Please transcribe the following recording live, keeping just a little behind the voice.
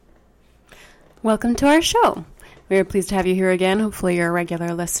Welcome to our show. We are pleased to have you here again. Hopefully you're a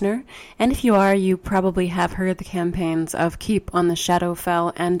regular listener. And if you are, you probably have heard the campaigns of Keep on the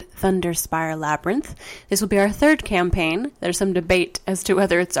Shadowfell and Thunderspire Labyrinth. This will be our third campaign. There's some debate as to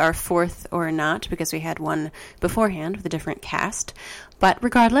whether it's our fourth or not, because we had one beforehand with a different cast. But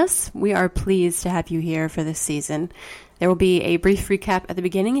regardless, we are pleased to have you here for this season. There will be a brief recap at the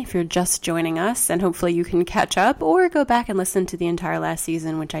beginning if you're just joining us, and hopefully you can catch up or go back and listen to the entire last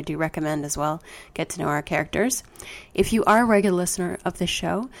season, which I do recommend as well. Get to know our characters. If you are a regular listener of the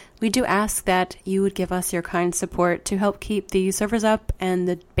show, we do ask that you would give us your kind support to help keep the servers up and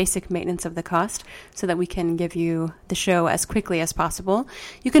the basic maintenance of the cost so that we can give you the show as quickly as possible.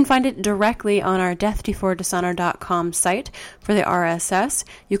 You can find it directly on our death-before-dishonor.com site for the RSS.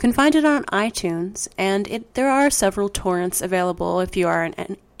 You can find it on iTunes, and there are several torrents available if you are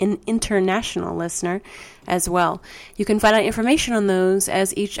an international listener as well. You can find out information on those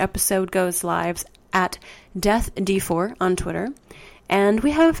as each episode goes live at DeathD4 on Twitter. And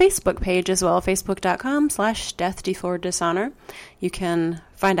we have a Facebook page as well, facebook.com/death-before-dishonor. You can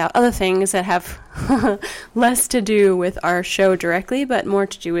find out other things that have less to do with our show directly, but more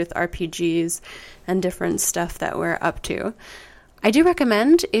to do with RPGs and different stuff that we're up to. I do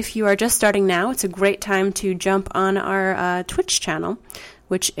recommend, if you are just starting now, it's a great time to jump on our Twitch channel,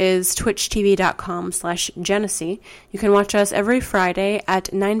 which is twitchtv.com/Genesee. You can watch us every Friday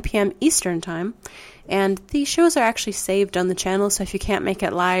at 9 p.m. Eastern Time. And these shows are actually saved on the channel, so if you can't make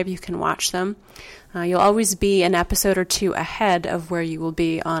it live, you can watch them. You'll always be an episode or two ahead of where you will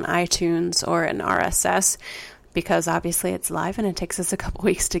be on iTunes or an RSS, because obviously it's live and it takes us a couple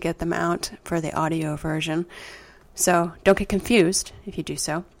weeks to get them out for the audio version. So don't get confused if you do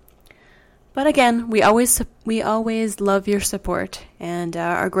so. But again, we always love your support and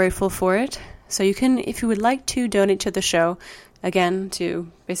are grateful for it. So you can, if you would like to donate to the show, again,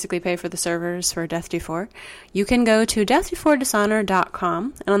 to basically pay for the servers for Death D4, you can go to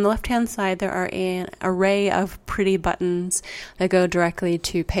death-before-dishonor.com, and on the left-hand side there are an array of pretty buttons that go directly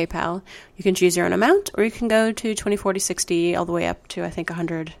to PayPal. You can choose your own amount, or you can go to $20, $40, $60, all the way up to, I think,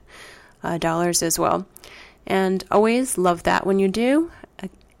 $100 as well. And always love that when you do,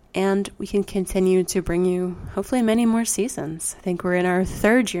 and we can continue to bring you, hopefully, many more seasons. I think we're in our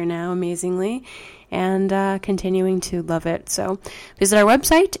third year now, amazingly, and continuing to love it. So visit our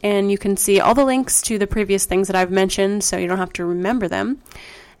website, and you can see all the links to the previous things that I've mentioned, so you don't have to remember them,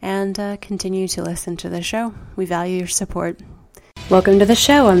 and continue to listen to the show. We value your support. Welcome to the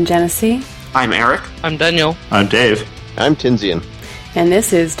show. I'm Genesee. I'm Eric. I'm Daniel. I'm Dave. I'm Tinsian. And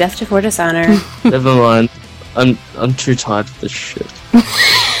this is Death Before Dishonor. Never mind. I'm too tired for this shit.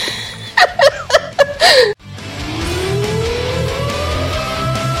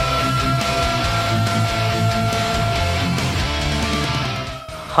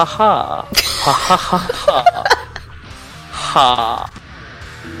 Ha ha. Ha ha ha ha. Ha.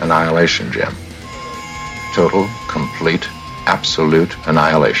 Annihilation, Jim. Total, complete, absolute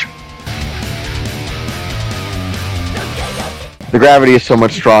annihilation. The gravity is so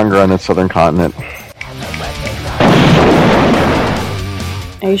much stronger on the southern continent.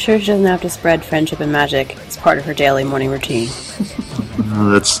 Are you sure she doesn't have to spread friendship and magic as part of her daily morning routine?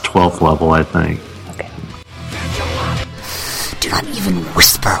 That's 12th level, I think. Do not even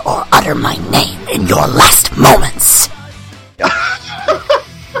whisper or utter my name in your last moments.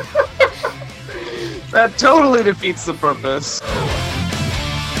 That totally defeats the purpose.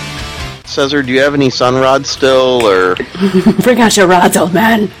 Cesar, do you have any sun rods still, or...? Bring out your rods, old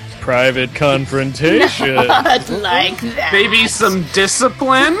man. Private confrontation. Not like that. Maybe some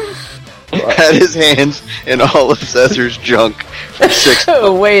discipline? Had his hands in all of Cesar's junk for 6 months.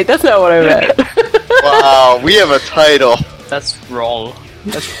 Oh, wait, that's not what I meant. Wow, we have a title. That's wrong.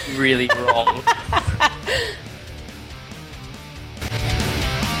 That's really wrong.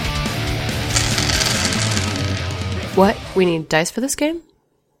 What? We need dice for this game?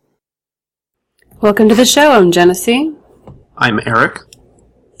 Welcome to the show. I'm Genesee. I'm Eric.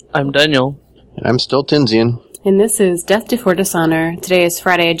 I'm Daniel. And I'm still Tinsian. And this is Death Before Dishonor. Today is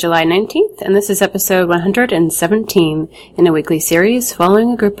Friday, July 19th, and this is episode 117 in a weekly series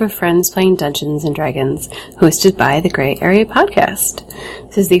following a group of friends playing Dungeons & Dragons, hosted by the Grey Area Podcast.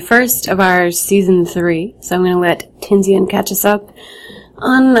 This is the first of our Season 3, so I'm going to let Tinsian catch us up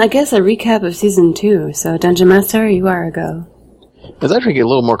on, I guess, a recap of Season 2. So, Dungeon Master, you are a go. It's actually a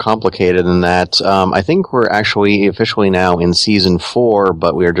little more complicated than that. I think we're actually officially now in Season 4,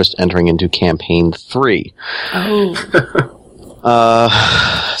 but we are just entering into Campaign 3.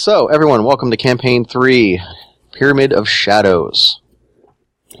 Oh. So, everyone, welcome to Campaign 3, Pyramid of Shadows.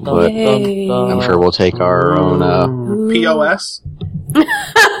 But Yay. I'm sure we'll take our own... POS?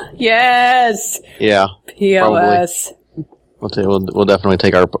 Yes! Yeah. POS. We'll definitely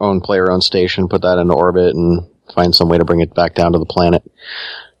take our own player-owned station, put that into orbit, and find some way to bring it back down to the planet.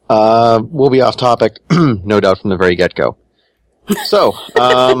 We'll be off topic, no doubt, from the very get-go. So,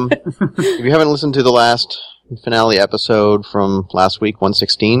 if you haven't listened to the last finale episode from last week,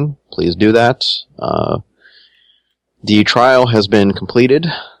 116, please do that. The trial has been completed.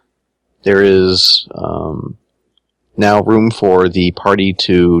 There is now room for the party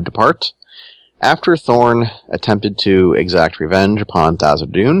to depart, after Thorn attempted to exact revenge upon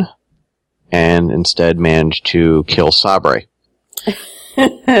Thazardun, and instead managed to kill Sabre.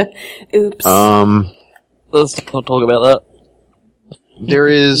 Oops. Let's not talk about that. There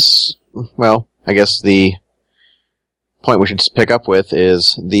is, well, I guess the point we should pick up with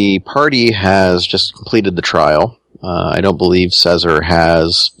is the party has just completed the trial. I don't believe Caesar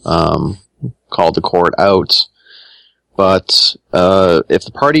has called the court out. But if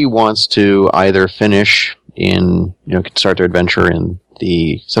the party wants to either finish start their adventure in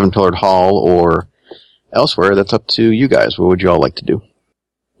the Seven-Pillared Hall or elsewhere, that's up to you guys. What would you all like to do?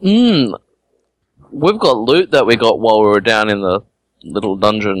 We've got loot that we got while we were down in the little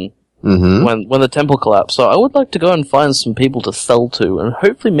dungeon Mm-hmm. when the temple collapsed. So I would like to go and find some people to sell to, and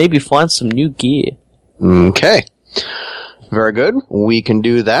hopefully maybe find some new gear. Okay. Very good. We can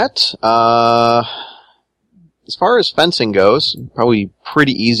do that. As far as fencing goes, probably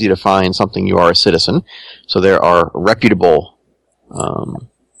pretty easy to find something you are a citizen. So there are reputable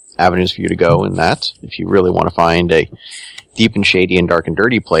avenues for you to go in that. If you really want to find a deep and shady and dark and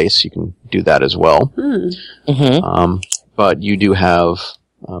dirty place, you can do that as well. Mm-hmm. But you do have,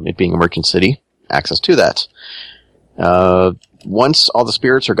 it being a merchant city, access to that. Once all the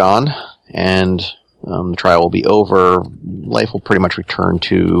spirits are gone and the trial will be over, life will pretty much return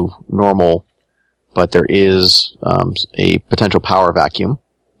to normal. But there is a potential power vacuum,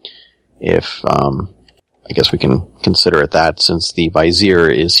 if I guess we can consider it that, since the Vizier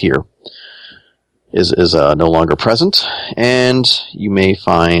is here, is no longer present, and you may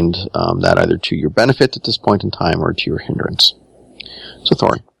find that either to your benefit at this point in time or to your hindrance. So,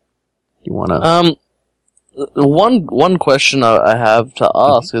 Thorn, you want to? One question I have to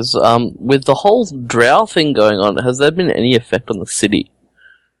ask is, with the whole drow thing going on, has there been any effect on the city?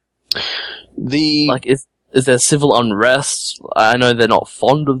 Is there civil unrest? I know they're not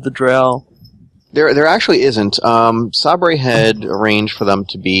fond of the drow. There actually isn't. Sabre had arranged for them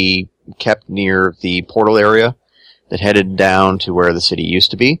to be kept near the portal area that headed down to where the city used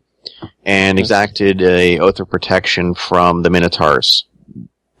to be, and exacted a oath of protection from the Minotaurs.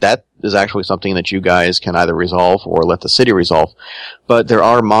 That is actually something that you guys can either resolve or let the city resolve. But there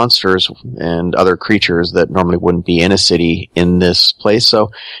are monsters and other creatures that normally wouldn't be in a city in this place, so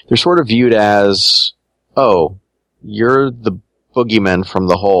they're sort of viewed as, oh, you're the boogeymen from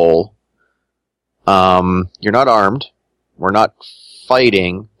the hole. You're not armed. We're not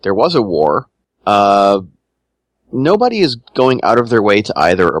fighting. There was a war. Nobody is going out of their way to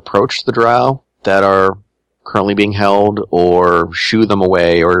either approach the drow that are currently being held or shoo them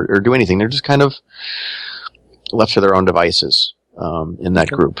away or do anything. They're just kind of left to their own devices in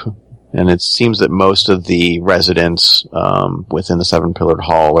that group. And it seems that most of the residents within the Seven-Pillared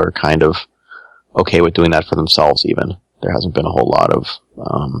Hall are kind of okay with doing that for themselves even. There hasn't been a whole lot of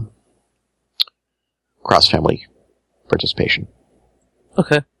cross-family participation.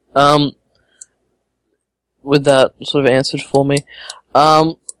 Okay. With that sort of answered for me,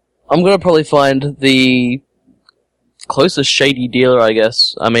 I'm gonna probably find the closest shady dealer, I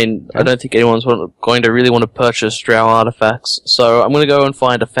guess. I mean, I don't think anyone's going to really want to purchase drow artifacts, so I'm gonna go and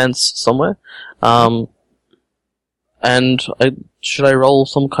find a fence somewhere. And should I roll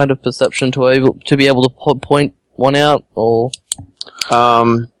some kind of perception to be able to point one out, or?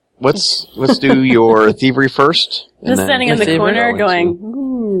 Let's do your thievery first. Just standing in the corner going,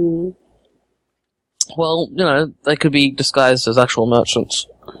 ooh. Well, they could be disguised as actual merchants.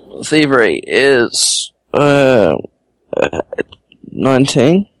 Thievery is 19.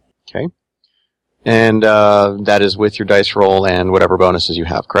 Okay. And that is with your dice roll and whatever bonuses you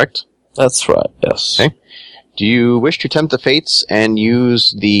have, correct? That's right, yes. Okay. Do you wish to tempt the fates and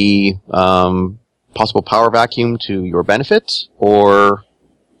use the possible power vacuum to your benefit, or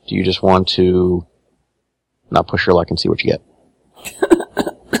do you just want to not push your luck and see what you get?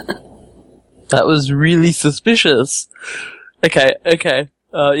 That was really suspicious. Okay.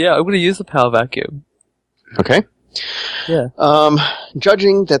 Yeah, I'm going to use the power vacuum. Okay. Yeah.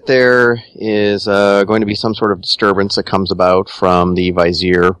 Judging that there is going to be some sort of disturbance that comes about from the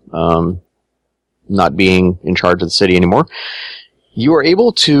Vizier not being in charge of the city anymore, you are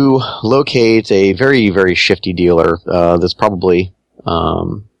able to locate a very, very shifty dealer that's probably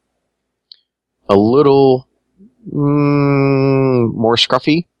a little more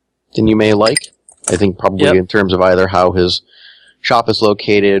scruffy than you may like. I think probably in terms of either how his shop is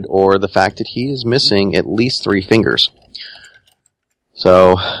located or the fact that he is missing at least 3 fingers.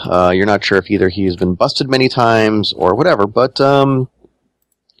 So you're not sure if either he's been busted many times or whatever, but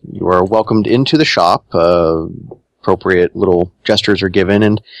you are welcomed into the shop. Appropriate little gestures are given,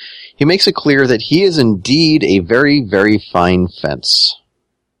 and he makes it clear that he is indeed a very, very fine fence.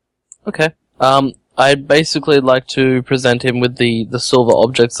 Okay. I'd basically like to present him with the silver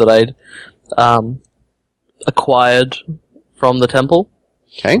objects that I'd acquired from the temple.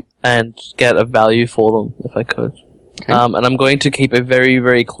 Okay. And get a value for them, if I could. Okay. And I'm going to keep a very,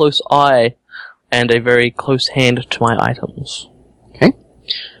 very close eye and a very close hand to my items. Okay.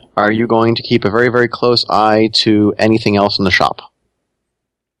 Are you going to keep a very, very close eye to anything else in the shop?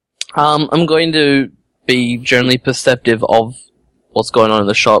 I'm going to be generally perceptive of what's going on in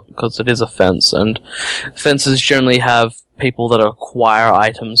the shop, because it is a fence, and fences generally have people that acquire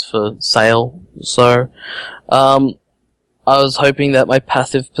items for sale. So, I was hoping that my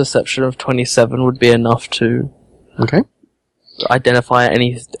passive perception of 27 would be enough to identify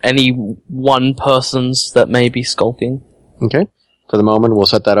any one persons that may be skulking. Okay. For the moment, we'll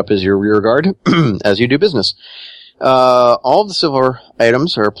set that up as your rear guard as you do business. All of the silver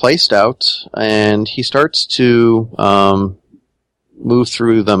items are placed out, and he starts to move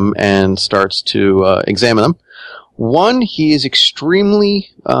through them and starts to examine them. One, he is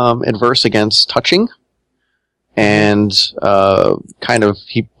extremely adverse against touching, and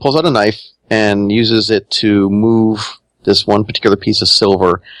he pulls out a knife and uses it to move this one particular piece of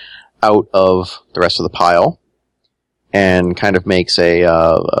silver out of the rest of the pile, and kind of makes a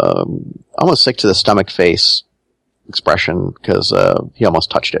almost sick to the stomach face expression, because he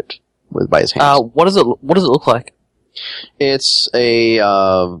almost touched it by his hands. What does it look like? It's a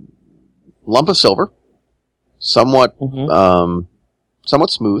lump of silver, somewhat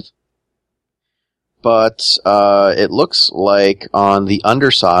smooth, but it looks like on the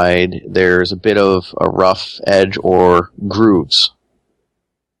underside there's a bit of a rough edge or grooves,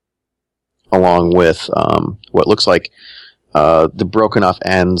 along with what looks like the broken off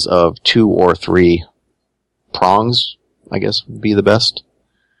ends of 2 or 3 prongs, I guess would be the best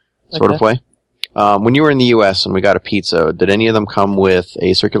sort of way. When you were in the U.S. and we got a pizza, did any of them come with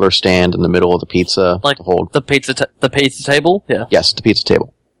a circular stand in the middle of the pizza? Like to hold the pizza table? Yeah. Yes, the pizza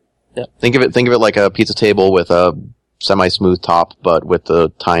table. Yeah. Think of it like a pizza table with a semi-smooth top, but with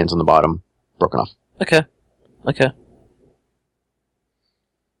the tines on the bottom broken off. Okay.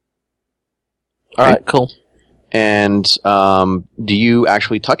 Alright, cool. And do you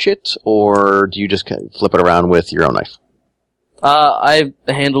actually touch it, or do you just flip it around with your own knife? I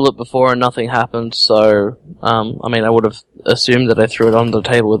handled it before and nothing happened, so, I would have assumed that I threw it on the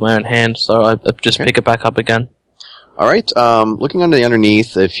table with my own hand, so I just pick it back up again. Alright, looking under the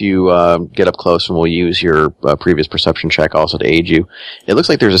underneath, if you get up close, and we'll use your previous perception check also to aid you, it looks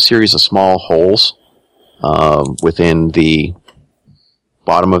like there's a series of small holes within the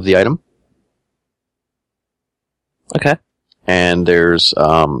bottom of the item. Okay. And there's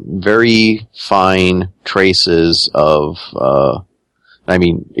very fine traces of,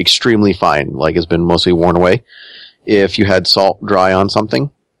 extremely fine, like it's been mostly worn away. If you had salt dry on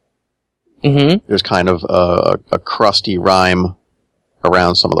something, there's kind of a crusty rime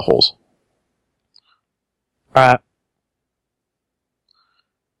around some of the holes. Alright.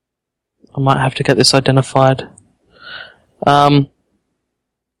 I might have to get this identified.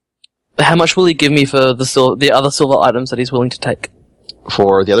 How much will he give me for the other silver items that he's willing to take?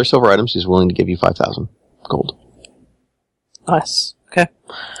 For the other silver items, he's willing to give you 5,000 gold. Nice. Okay.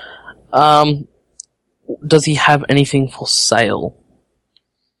 Does he have anything for sale?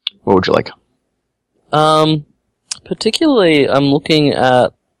 What would you like? Particularly, I'm looking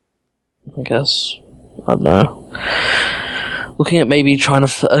at, looking at maybe trying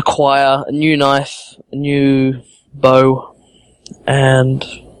to acquire a new knife, a new bow, and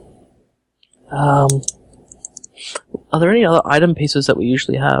are there any other item pieces that we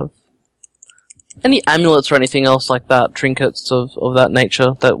usually have? Any amulets or anything else like that, trinkets of that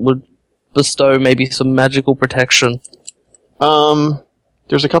nature that would bestow maybe some magical protection?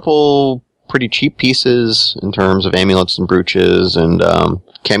 There's a couple pretty cheap pieces in terms of amulets and brooches and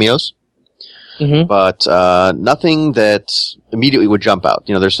cameos. But nothing that immediately would jump out.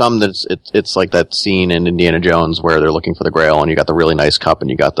 You know, there's some that's it's like that scene in Indiana Jones where they're looking for the Grail and you got the really nice cup and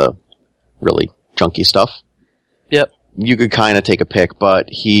you got the really junky stuff. Yep. You could kind of take a pick, but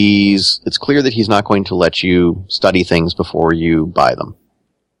it's clear that he's not going to let you study things before you buy them.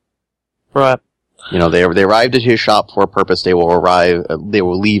 Right. You know, they arrived at his shop for a purpose. They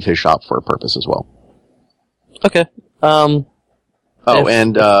will leave his shop for a purpose as well. Okay.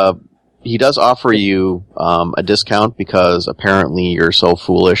 He does offer you a discount because apparently you're so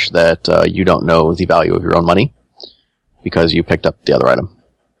foolish that you don't know the value of your own money because you picked up the other item.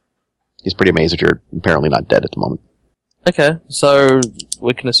 He's pretty amazed that you're apparently not dead at the moment. Okay, so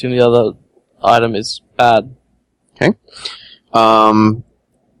we can assume the other item is bad. Okay.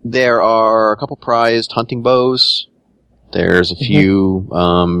 There are a couple prized hunting bows. There's a few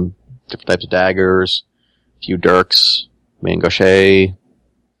different types of daggers, a few dirks, main gaucher,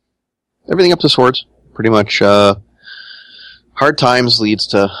 everything up to swords. Pretty much hard times leads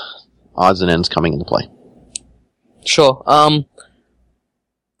to odds and ends coming into play. Sure.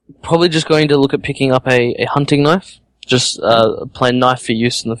 Probably just going to look at picking up a hunting knife. Just a plain knife for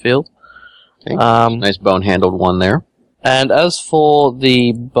use in the field. Okay. Nice bone-handled one there. And as for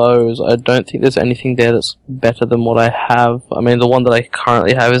the bows, I don't think there's anything there that's better than what I have. I mean, the one that I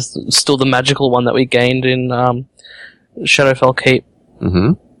currently have is still the magical one that we gained in Shadowfell Keep.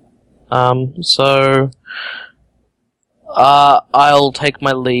 Mm-hmm. So I'll take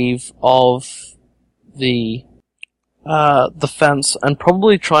my leave of the fence and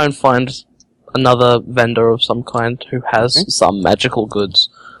probably try and find another vendor of some kind who has some magical goods.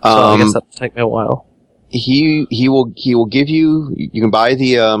 So I guess that'll take me a while. He will give you. You can buy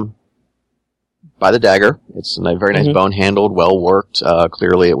the dagger. It's a very nice bone handled, well worked.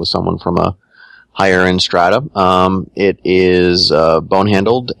 Clearly, it was someone from a higher end strata. It is bone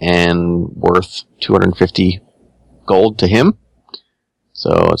handled and worth 250 gold to him.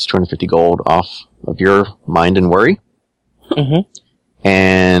 So it's 250 gold off of your mind and worry.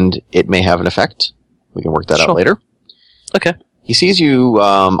 And it may have an effect. We can work that out later. Okay. He sees you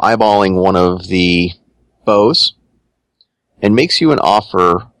eyeballing one of the bows and makes you an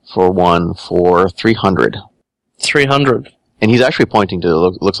offer for one for 300. 300. And he's actually pointing to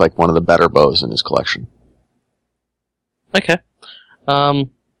looks like one of the better bows in his collection. Okay. I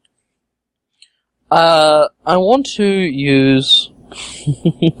want to use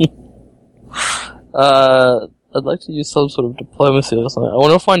I'd like to use some sort of diplomacy or something. I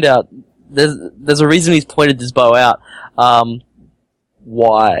want to find out. There's a reason he's pointed this bow out.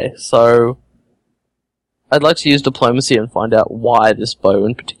 Why? So I'd like to use diplomacy and find out why this bow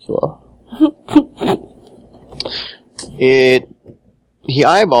in particular. He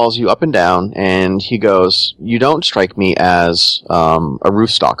eyeballs you up and down, and he goes, "You don't strike me as a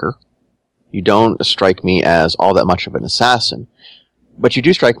roof stalker. You don't strike me as all that much of an assassin. But you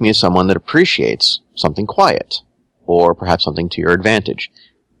do strike me as someone that appreciates something quiet, or perhaps something to your advantage.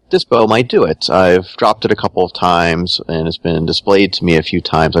 This bow might do it. I've dropped it a couple of times, and it's been displayed to me a few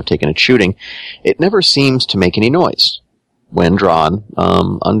times. I've taken it shooting. It never seems to make any noise when drawn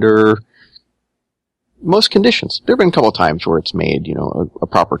under most conditions. There have been a couple of times where it's made, a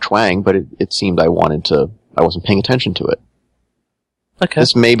proper twang, but it seemed I wasn't paying attention to it. Okay.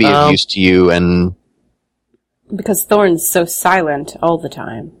 This may be of use to you, and because Thorn's so silent all the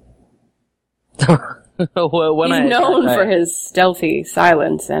time. Well, He's known for his stealthy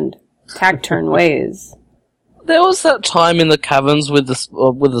silence and taciturn ways. There was that time in the caverns with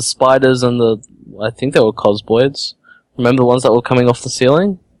the spiders and I think they were cosboids. Remember the ones that were coming off the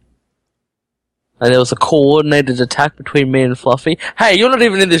ceiling? And there was a coordinated attack between me and Fluffy. Hey, you're not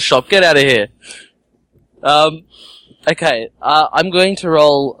even in this shop. Get out of here. Okay. I'm going to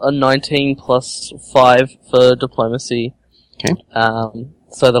roll a 19 plus 5 for diplomacy. Okay.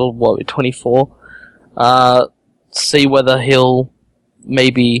 So that'll be 24. See whether he'll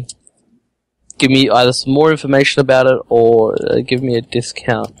maybe give me either some more information about it or give me a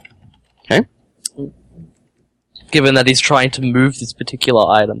discount. Okay. Given that he's trying to move this particular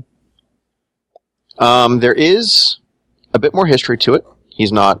item. There is a bit more history to it.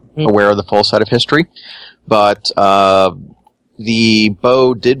 He's not aware of the full set of history, but the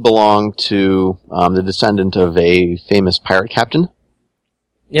bow did belong to the descendant of a famous pirate captain.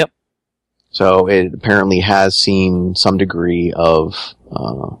 Yep. So it apparently has seen some degree of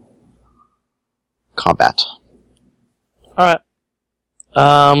combat. Alright.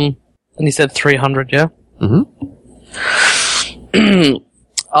 And he said 300, yeah? Mm-hmm.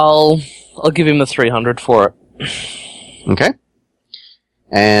 I'll give him the 300 for it. Okay.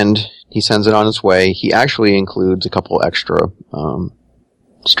 And he sends it on its way. He actually includes a couple extra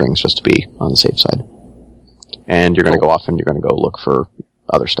strings just to be on the safe side. And you're going to go off and you're going to go look for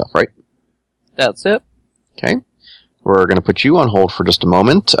other stuff, right? That's it. Okay. We're going to put you on hold for just a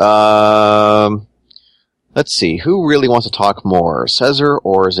moment. Let's see. Who really wants to talk more, Caesar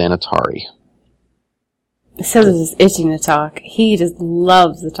or Xanatari? Sil is itching to talk. He just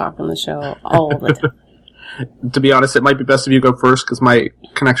loves to talk on the show all the time. To be honest, it might be best if you go first, because my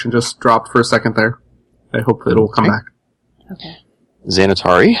connection just dropped for a second there. I hope it will come back. Okay.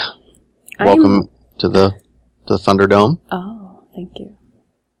 Xanatari, welcome to the Thunderdome. Oh, thank you.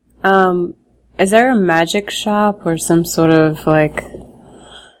 Is there a magic shop or some sort of, like,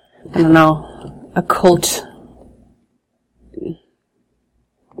 I don't know, occult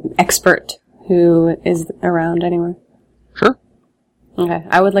expert who is around anywhere? Sure. Okay.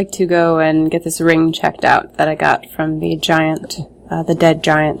 I would like to go and get this ring checked out that I got from the giant, the dead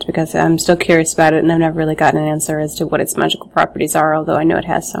giant, because I'm still curious about it and I've never really gotten an answer as to what its magical properties are, although I know it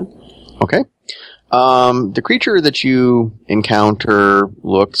has some. Okay. The creature that you encounter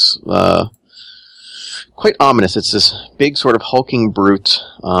looks quite ominous. It's this big sort of hulking brute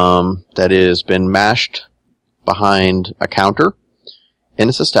that has been mashed behind a counter in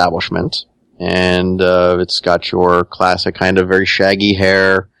its establishment, and it's got your classic kind of very shaggy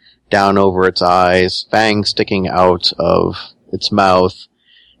hair down over its eyes, fangs sticking out of its mouth,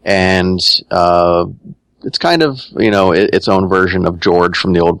 and it's kind of, its own version of George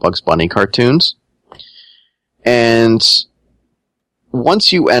from the old Bugs Bunny cartoons. And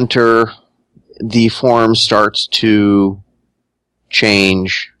once you enter, the form starts to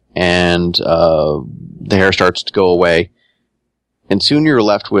change, and the hair starts to go away. And soon you're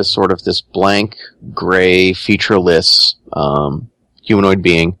left with sort of this blank, gray, featureless humanoid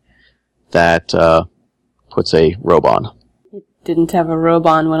being that puts a robe on. It didn't have a robe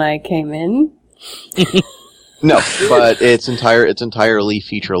on when I came in? No, but it's entirely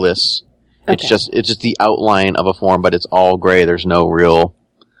featureless. Okay. It's just the outline of a form, but it's all gray. There's no real...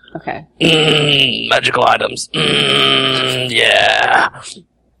 Okay. Magical items. Yeah.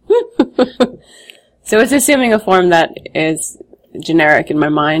 So it's assuming a form that is generic in my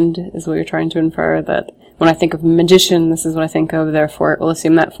mind, is what you're trying to infer, that when I think of magician, this is what I think of, therefore it will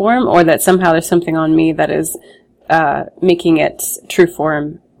assume that form, or that somehow there's something on me that is making its true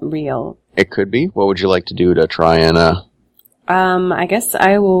form real. It could be. What would you like to do to try and... I guess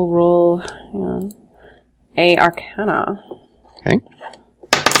I will roll a Arcana. Okay.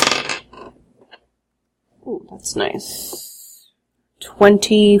 Ooh, that's nice.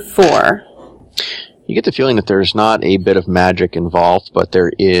 24. You get the feeling that there's not a bit of magic involved, but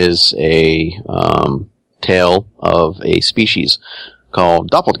there is a tale of a species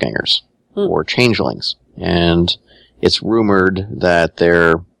called doppelgangers, or changelings. And it's rumored that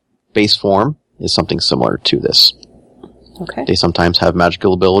their base form is something similar to this. Okay. They sometimes have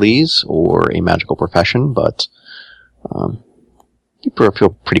magical abilities or a magical profession, but you feel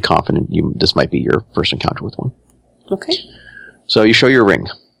pretty confident this might be your first encounter with one. Okay. So you show your ring.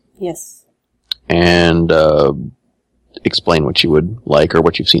 Yes. And explain what you would like or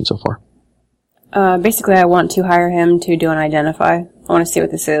what you've seen so far. Basically, I want to hire him to do an identify. I want to see what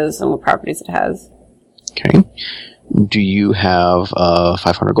this is and what properties it has. Okay. Do you have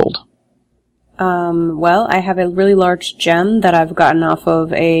 500 gold? Well, I have a really large gem that I've gotten off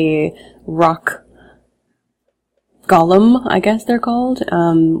of a rock golem, I guess they're called.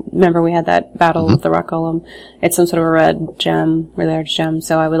 Remember we had that battle with the rock golem? It's some sort of a really large gem,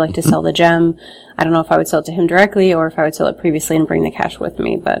 so I would like to sell the gem. I don't know if I would sell it to him directly or if I would sell it previously and bring the cash with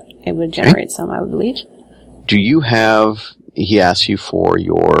me, but it would generate some, I would believe. Do you have, he asks you for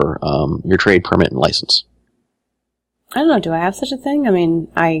your trade permit and license? I don't know, do I have such a thing? I mean,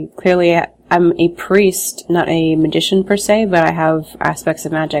 I'm a priest, not a magician per se, but I have aspects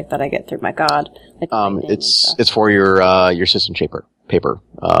of magic that I get through my god. Like it's for your citizenship paper,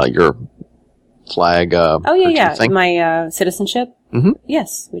 your flag. Oh yeah, thing. my citizenship. Mm-hmm.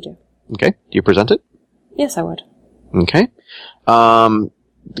 Yes, we do. Okay, do you present it? Yes, I would. Okay.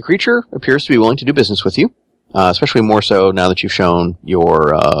 The creature appears to be willing to do business with you, especially more so now that you've shown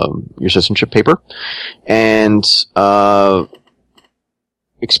your citizenship paper, and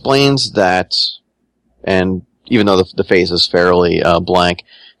explains that, and even though the face is fairly blank,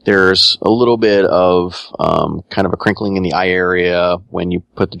 there's a little bit of kind of a crinkling in the eye area when you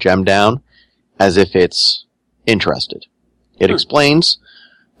put the gem down, as if it's interested. It explains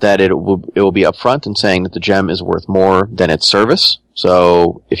that it will be upfront in saying that the gem is worth more than its service.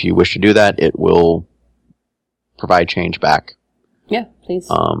 So if you wish to do that, it will provide change back. Yeah, please.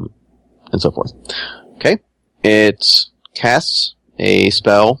 And so forth. Okay. It casts a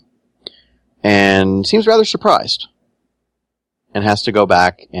spell and seems rather surprised and has to go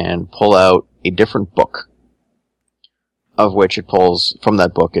back and pull out a different book, of which it pulls from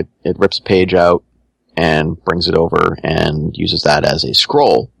that book. It rips a page out and brings it over and uses that as a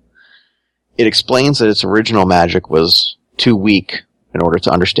scroll. It explains that its original magic was too weak in order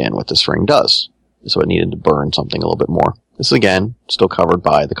to understand what this ring does. so it needed to burn something a little bit more. This is, again, still covered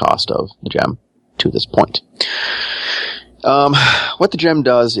by the cost of the gem to this point. What the gem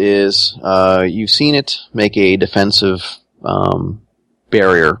does is, you've seen it make a defensive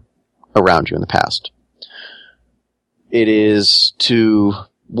barrier around you in the past. It is to,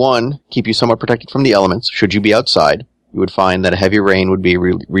 one, keep you somewhat protected from the elements. Should you be outside, you would find that a heavy rain would be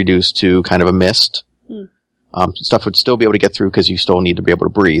reduced to kind of a mist. Stuff would still be able to get through because you still need to be able to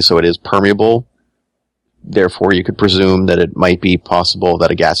breathe, so it is permeable. Therefore, you could presume that it might be possible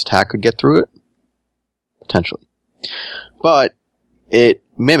that a gas attack could get through it. Potentially. But it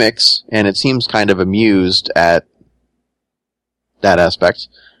mimics, and it seems kind of amused at that aspect,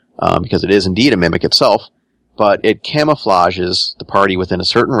 because it is indeed a mimic itself, but it camouflages the party within a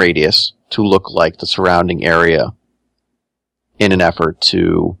certain radius to look like the surrounding area in an effort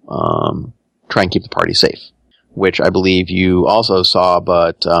to try and keep the party safe. Which I believe you also saw,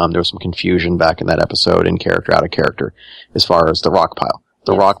 but there was some confusion back in that episode in character, out of character, as far as the rock pile.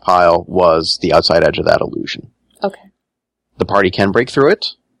 The rock pile was the outside edge of that illusion. Okay. The party can break through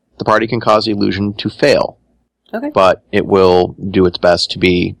it. The party can cause the illusion to fail. Okay. But it will do its best to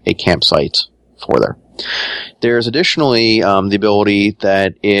be a campsite for there. There's additionally the ability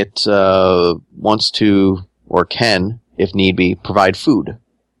that it wants to, or can, if need be, provide food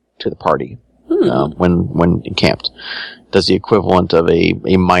to the party. When encamped. Does the equivalent of a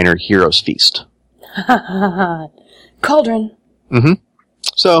minor hero's feast. Cauldron. Mm-hmm.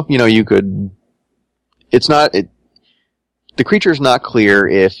 So, you could... The creature's not clear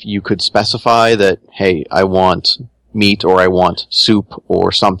if you could specify that, hey, I want meat or I want soup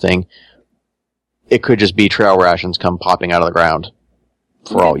or something. It could just be trail rations come popping out of the ground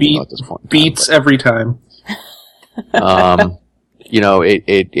for all you know at this point. Beats every time.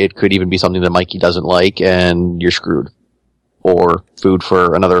 It could even be something that Mikey doesn't like, and you're screwed. Or food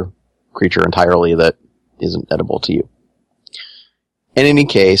for another creature entirely that isn't edible to you. In any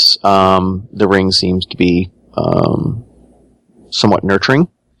case, the ring seems to be somewhat nurturing.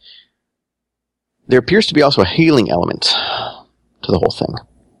 There appears to be also a healing element to the whole thing.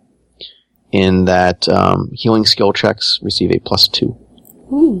 In that healing skill checks receive a +2.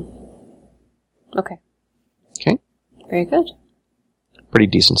 Okay. Okay. Very good. Pretty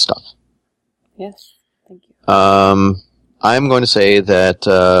decent stuff. Yes. Thank you. I'm going to say that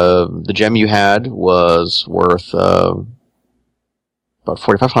the gem you had was worth about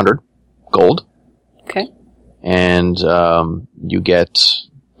 4,500 gold. Okay. And you get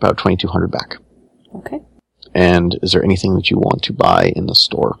about 2,200 back. Okay. And is there anything that you want to buy in the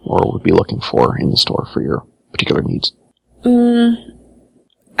store, or would be looking for in the store for your particular needs?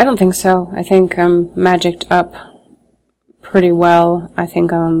 I don't think so. I think I'm magicked up pretty well. I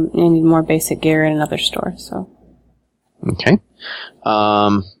think I need more basic gear in another store, so. Okay.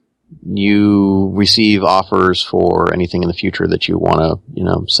 You receive offers for anything in the future that you want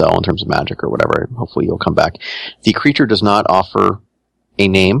to, sell in terms of magic or whatever. Hopefully you'll come back. The creature does not offer a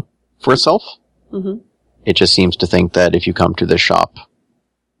name for itself. Mm-hmm. It just seems to think that if you come to this shop,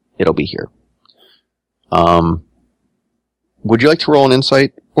 it'll be here. Would you like to roll an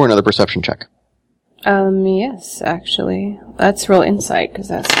insight or another perception check? Yes, actually. Let's roll insight, because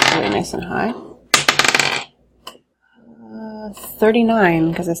that's really nice and high. 39,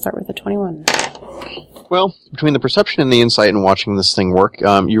 because I start with a 21. Well, between the perception and the insight and watching this thing work,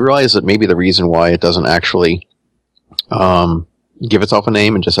 you realize that maybe the reason why it doesn't actually give itself a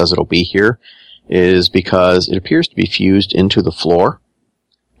name and just says it'll be here is because it appears to be fused into the floor,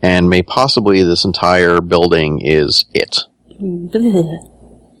 and may possibly this entire building is it.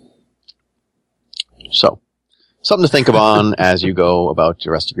 So, something to think about as you go about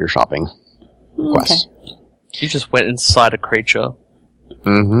the rest of your shopping quests. Okay. You just went inside a creature.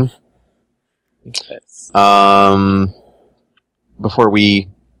 Mm-hmm. Okay. Before we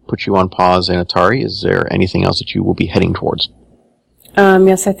put you on pause, Anatari, is there anything else that you will be heading towards?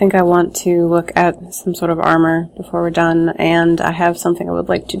 Yes, I think I want to look at some sort of armor before we're done, and I have something I would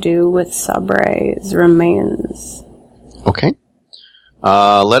like to do with Sabre's remains. Okay.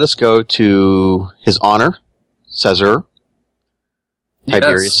 Let us go to His Honor, Caesar. Yes.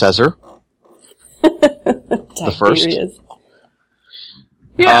 Tiberius Caesar. The first. Yes.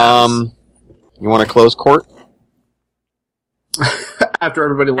 You want to close court? After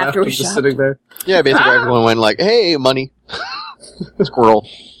everybody left, After we just shopped. sitting there. Yeah, basically everyone went like, hey, money. Squirrel.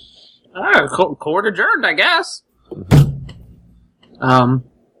 Court adjourned, I guess.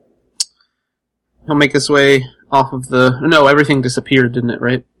 He'll make his way off of the... No, everything disappeared, didn't it,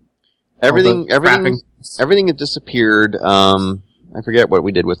 right? Everything had disappeared. I forget what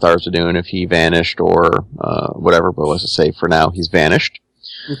we did with Tharzadoon, if he vanished or whatever, but let's just say for now he's vanished.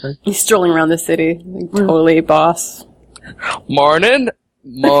 Okay. He's strolling around the city, like, totally boss. Morning.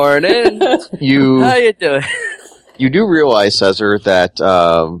 You How you doing? you do realize, Cesar, that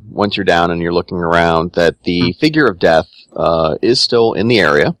once you're down and you're looking around, that the figure of death is still in the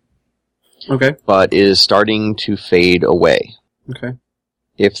area, Okay. but is starting to fade away. Okay.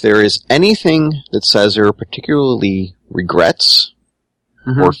 If there is anything that Cesar particularly regrets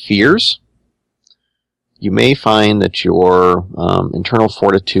or fears, you may find that your internal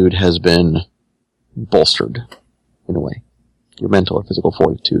fortitude has been bolstered, in a way. Your mental or physical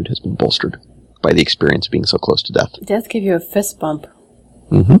fortitude has been bolstered by the experience of being so close to death. Death gave you a fist bump.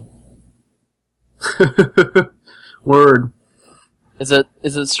 Mm-hmm. Word. Is it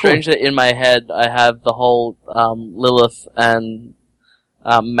strange that in my head I have the whole Lilith and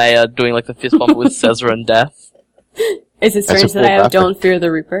Maya doing like the fist bump with Cesar and Death? Is it strange that I have Don't Fear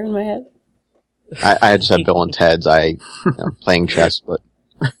the Reaper in my head? I just have Bill and Ted's. Playing chess, but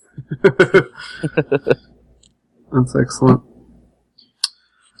That's excellent.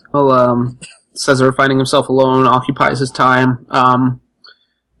 Well, Cesar, finding himself alone, occupies his time.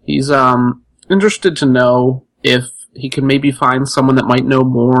 He's interested to know if he can maybe find someone that might know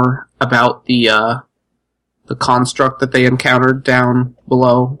more about the construct that they encountered down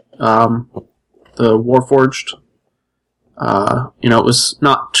below, the Warforged. It was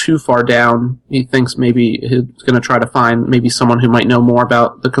not too far down. He thinks maybe he's going to try to find maybe someone who might know more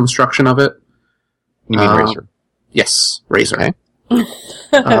about the construction of it. you mean Razor? Yes, Razor. Okay.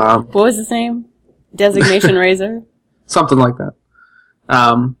 What was his name? Designation Razor? Something like that.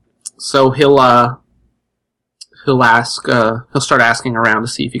 So he'll start asking around to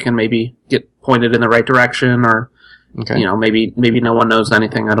see if he can maybe get pointed in the right direction, or maybe no one knows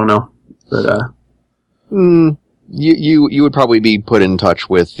anything. I don't know, but you would probably be put in touch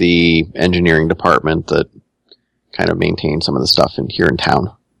with the engineering department that kind of maintains some of the stuff here in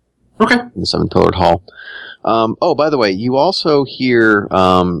town. Okay. In the Seven-Pillared Hall. By the way, you also hear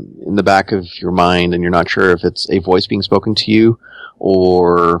in the back of your mind, and you're not sure if it's a voice being spoken to you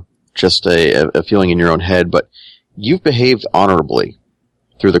or just a feeling in your own head, but you've behaved honorably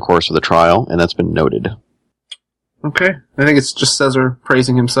through the course of the trial, and that's been noted. Okay. I think it's just Cesar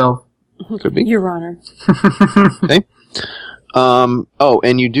praising himself. Could be. Your Honor. Okay.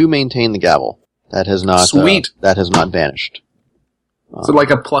 And you do maintain the gavel. That has not that has not vanished. Is it like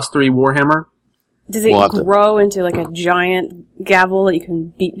a +3 Warhammer? Does it grow into like a giant gavel that you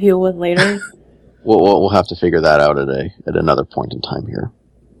can beat people with later? We'll have to figure that out at another point in time here.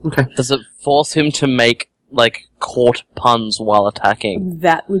 Okay. Does it force him to make like court puns while attacking?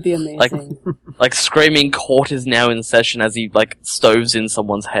 That would be amazing. Like screaming "court is now in session" as he like stoves in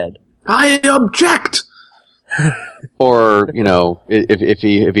someone's head. I object. Or if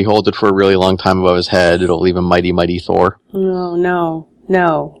he holds it for a really long time above his head, it'll leave him mighty Thor. No,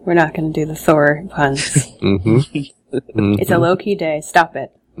 we're not going to do the Thor puns. Mm-hmm. Mm-hmm. It's a low-key day. Stop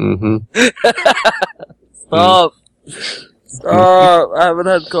it. Mm-hmm. Stop. Stop. I haven't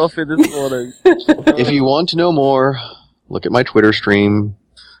had coffee this morning. If you want to know more, look at my Twitter stream.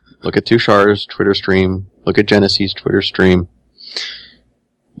 Look at Tushar's Twitter stream. Look at Genesee's Twitter stream.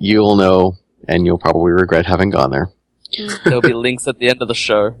 You'll know, and you'll probably regret having gone there. There'll be links at the end of the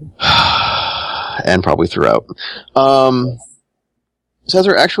show. And probably throughout.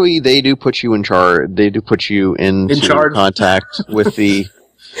 Cesar, actually, they do put you in charge. They do put you in charge. Contact with the...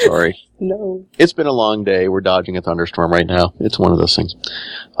 Sorry. No. It's been a long day. We're dodging a thunderstorm right now. It's one of those things.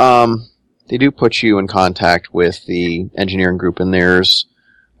 They do put you in contact with the engineering group, and there's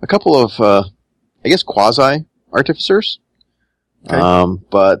a couple of, quasi-artificers. Okay.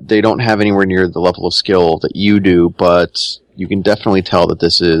 But they don't have anywhere near the level of skill that you do, but you can definitely tell that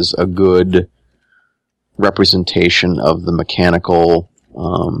this is a good representation of the mechanical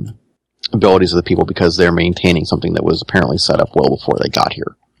abilities of the people, because they're maintaining something that was apparently set up well before they got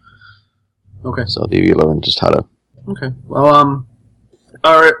here. Okay. So they learn just how to... Okay. Well,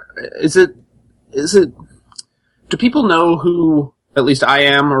 do people know who, at least I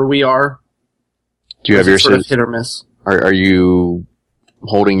am, or we are? Do you have your sort of hit or miss? Are you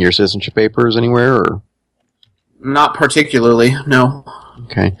holding your citizenship papers anywhere, or? Not particularly, no.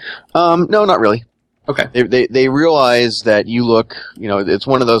 Okay. No, not really. Okay. They realize that you look, it's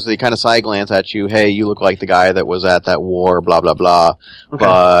one of those, they kind of side glance at you, hey, you look like the guy that was at that war, blah, blah, blah. Okay.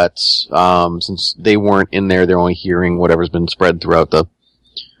 But, since they weren't in there, they're only hearing whatever's been spread throughout the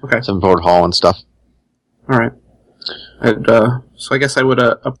Seven-Pillared Hall and stuff. Alright. So I guess I would,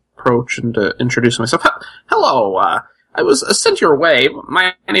 approach and introduce myself. Hello, I was sent your way.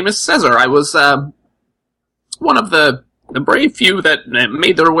 My name is Cesar. I was, one of the the brave few that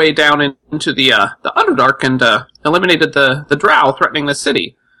made their way down into the Underdark and eliminated the drow threatening the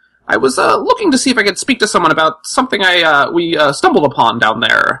city. I was looking to see if I could speak to someone about something we stumbled upon down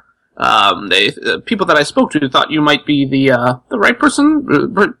there. People that I spoke to thought you might be the right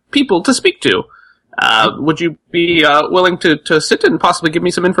people to speak to. Would you be willing to sit and possibly give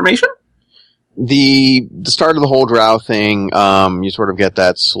me some information? The start of the whole drow thing, you sort of get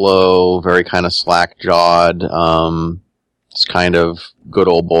that slow, very kind of slack-jawed, this kind of good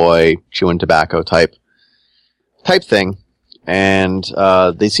old boy chewing tobacco type thing. And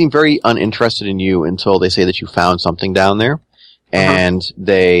they seem very uninterested in you until they say that you found something down there. And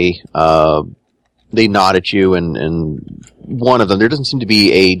they nod at you, and one of them, there doesn't seem to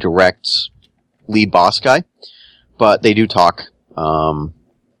be a direct lead boss guy, but they do talk.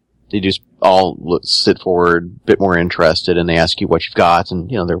 They just all sit forward, a bit more interested, and they ask you what you've got, and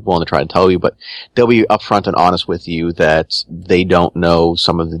they're willing to try to tell you, but they'll be upfront and honest with you that they don't know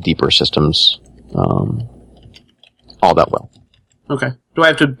some of the deeper systems all that well. Okay. Do I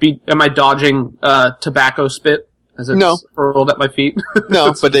have to am I dodging tobacco spit as it's hurled at my feet?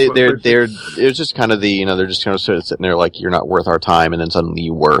 No, but it's just kind of they're just kind of sort of sitting there like, you're not worth our time, and then suddenly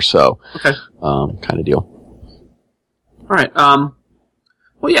you were, so. Okay. Kind of deal. Alright,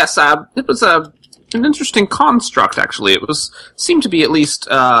 well, yes, it was an interesting construct, actually. It seemed to be at least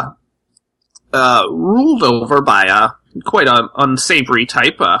ruled over by quite an unsavory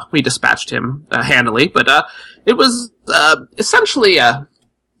type. We dispatched him handily, but it was essentially a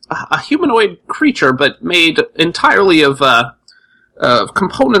humanoid creature, but made entirely of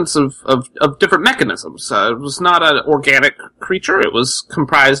components of different mechanisms. It was not an organic creature. It was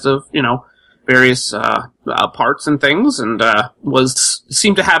comprised of, various parts and things, and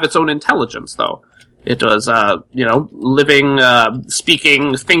seemed to have its own intelligence, though. It was, living,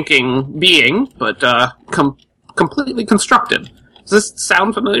 speaking, thinking being, but completely constructed. Does this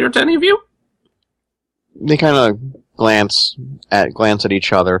sound familiar to any of you? They kind of glance at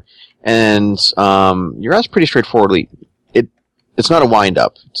each other, and you're asked pretty straightforwardly. It's not a wind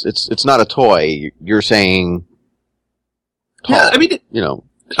up. It's not a toy. You're saying tall. Yeah, I mean,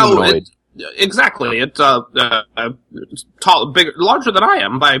 humanoid. Exactly. It's tall, bigger, larger than I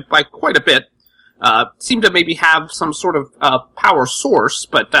am by quite a bit. Seemed to maybe have some sort of power source,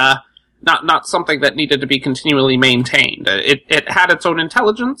 but not something that needed to be continually maintained. It had its own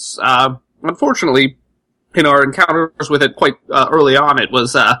intelligence. Unfortunately, in our encounters with it quite early on, it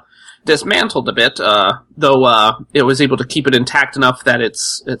was dismantled a bit. Though it was able to keep it intact enough that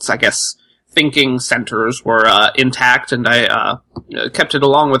its I guess thinking centers were intact, and I kept it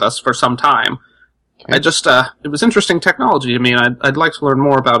along with us for some time. Okay. It was interesting technology to me, and I'd like to learn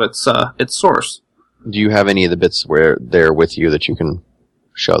more about its source. Do you have any of the bits where they're with you that you can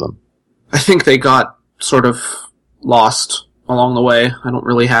show them? I think they got sort of lost along the way. I don't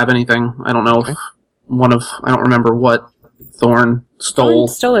really have anything. I don't know if I don't remember what Thorn stole. Thorn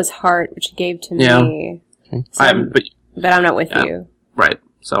stole his heart, which he gave to me. Okay. So but I'm not with you. Right.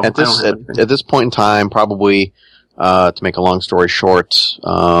 So at this point in time, probably to make a long story short,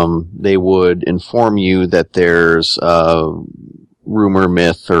 they would inform you that there's rumor,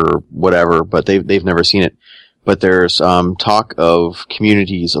 myth, or whatever, but they've never seen it. But there's talk of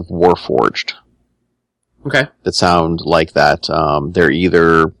communities of Warforged. Okay. That sound like that. They're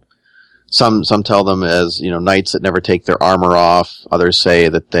either some tell them as knights that never take their armor off. Others say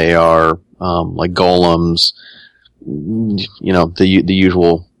that they are like golems. The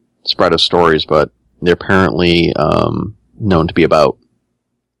usual spread of stories, but they're apparently known to be about.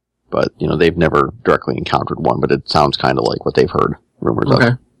 But they've never directly encountered one. But it sounds kind of like what they've heard rumors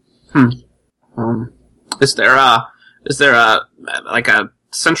of. Is there a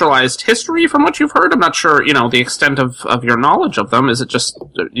centralized history from what you've heard? I'm not sure, the extent of your knowledge of them. Is it just,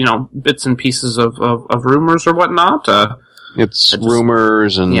 bits and pieces of rumors or whatnot? It's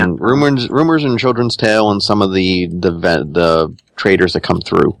rumors and rumors and children's tale, and some of the traders that come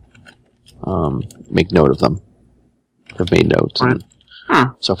through make note of them. Have made notes and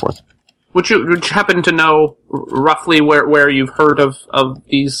so forth. Would you happen to know roughly where you've heard of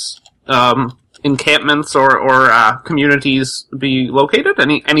these encampments or communities be located?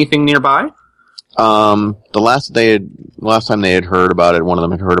 Anything nearby? The last time they had heard about it, one of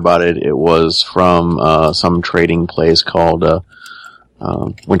them had heard about it. It was from some trading place called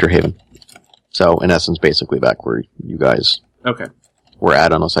Winterhaven. So in essence, basically back where you guys were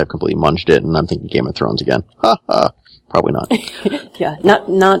at, unless I've completely munged it, and I'm thinking Game of Thrones again. Ha ha. Probably not. Yeah, not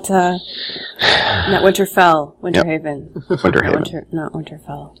Winterfell, Winterhaven. Yep. Winterhaven. Not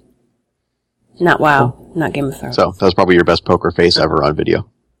Winterfell. Not WoW, not Game of Thrones. So that was probably your best poker face ever on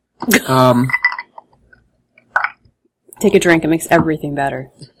video. Take a drink. It makes everything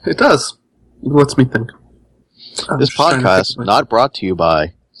better. It does. It lets me think. This podcast not brought to you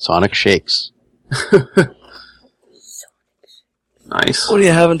by Sonic Shakes. Nice. What are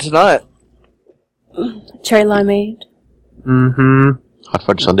you having tonight? Cherry limeade. Mm-hmm. Hot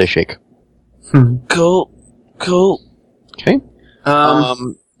fudge sundae shake. Cool. Okay.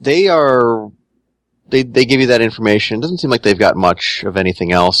 They give you that information. It doesn't seem like they've got much of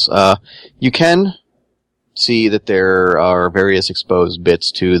anything else. You can see that there are various exposed bits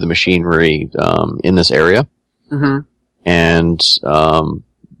to the machinery in this area. Mm-hmm. And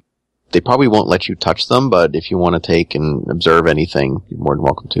they probably won't let you touch them, but if you want to take and observe anything, you're more than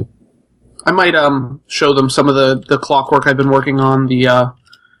welcome to. I might show them some of the clockwork I've been working on, the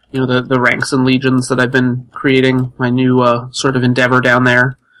ranks and legions that I've been creating, my new sort of endeavor down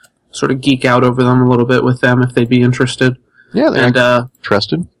there. Sort of geek out over them a little bit with them if they'd be interested. Yeah, they're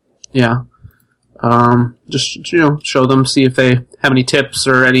interested. Yeah. Just, show them, see if they have any tips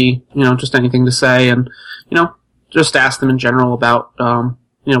or any, just anything to say, and, just ask them in general about,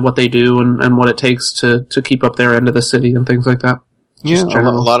 what they do and what it takes to keep up their end of the city and things like that. Yeah, a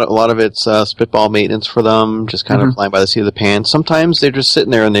lot of it's spitball maintenance for them, just kind of flying by the seat of the pants. Sometimes they're just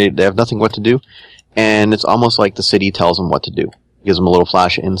sitting there and they have nothing what to do, and it's almost like the city tells them what to do. Gives them a little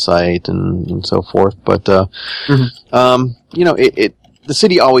flash of insight and so forth. But, the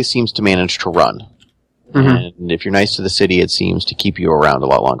city always seems to manage to run. Mm-hmm. And if you're nice to the city, it seems to keep you around a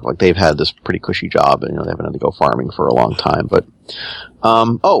lot longer. Like, they've had this pretty cushy job, and, they haven't had to go farming for a long time. But,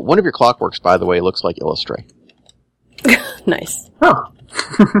 one of your clockworks, by the way, looks like Illustrate. Nice. Oh.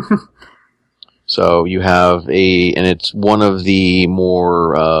 So you have and it's one of the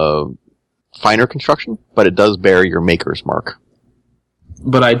more, finer construction, but it does bear your maker's mark.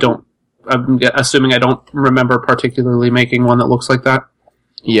 But I'm assuming I don't remember particularly making one that looks like that.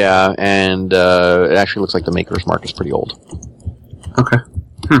 Yeah, and it actually looks like the maker's mark is pretty old. Okay.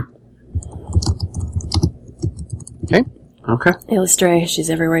 Okay. Illustrate,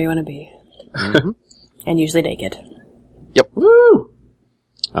 she's everywhere you want to be. Mm-hmm. And usually naked. Yep. Woo!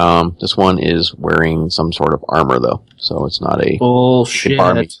 This one is wearing some sort of armor, though, so it's not a bullshit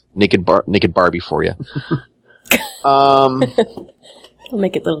naked Barbie for you. I'll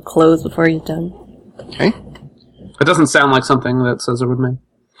make it little clothes before you're done. Okay. It doesn't sound like something that Caesar would make.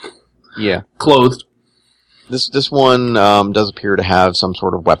 Yeah. Clothed. This one does appear to have some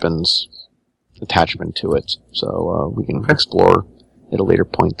sort of weapons attachment to it, so we can explore at a later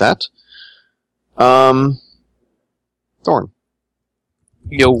point that. Thorn.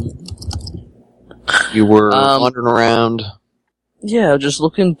 Yo. You were wandering around. Yeah, just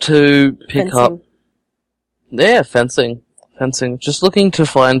looking to pick up... Yeah, fencing. Just looking to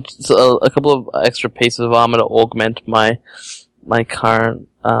find a couple of extra pieces of armor to augment my current,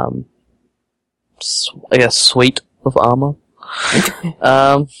 suite of armor.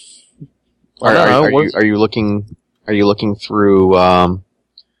 Are you looking through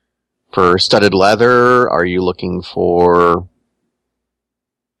for studded leather? Are you looking for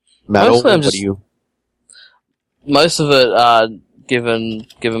metal? Most of it, given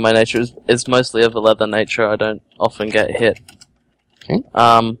my nature, is mostly of a leather nature. I don't often get hit. Okay.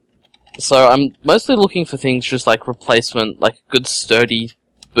 So I'm mostly looking for things just like replacement, like good sturdy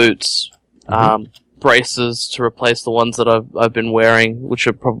boots, braces to replace the ones that I've been wearing, which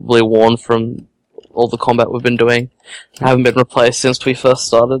are probably worn from all the combat we've been doing. Haven't been replaced since we first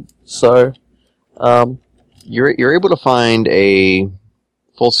started. So, you're able to find a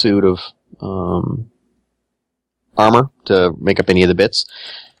full suit of armor to make up any of the bits.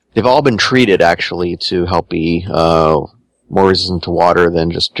 They've all been treated actually to help be more resistant to water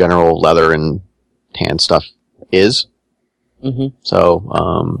than just general leather and tan stuff is. Mm-hmm.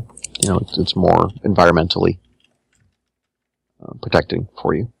 So, it's more environmentally protecting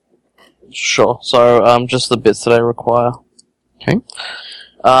for you. Sure. So, just the bits that I require. Okay.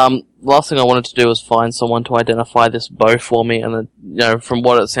 Last thing I wanted to do was find someone to identify this bow for me, and from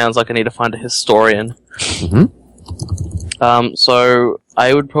what it sounds like, I need to find a historian. Mm-hmm. So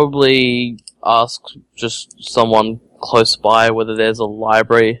I would probably ask just someone close by whether there's a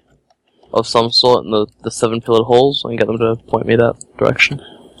library of some sort in the seven-pillared halls, and get them to point me that direction.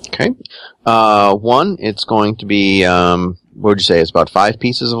 Okay. One, it's going to be, what would you say, it's about 5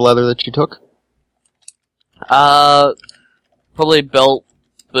 pieces of leather that you took? Probably belt,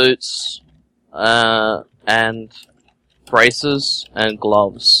 boots, and braces, and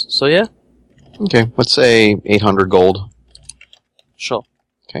gloves. So yeah. Okay, let's say 800 gold. Sure.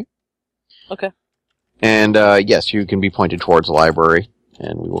 Okay. And, yes, you can be pointed towards the library,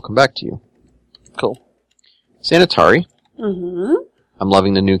 and we will come back to you. Cool. Sanitari. Mm-hmm. I'm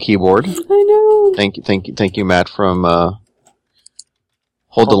loving the new keyboard. I know. Thank you, Matt from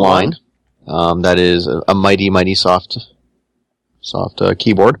Hold the Line. That is a mighty soft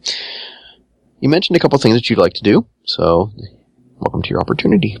keyboard. You mentioned a couple things that you'd like to do, so welcome to your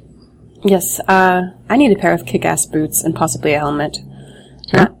opportunity. Yes, I need a pair of kick-ass boots and possibly a helmet.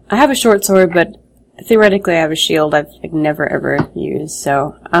 Okay. I have a short sword, but theoretically I have a shield I've never ever used,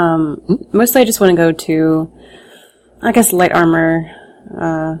 so mostly I just want to go to, I guess, light armor,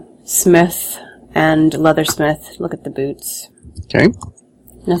 smith, and leathersmith, look at the boots. Okay.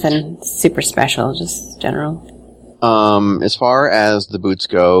 Nothing super special, just general. As far as the boots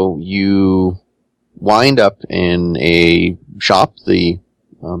go, you wind up in a shop. The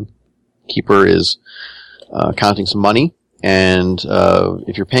keeper is counting some money, and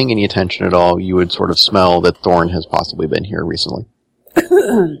if you're paying any attention at all, you would sort of smell that Thorn has possibly been here recently.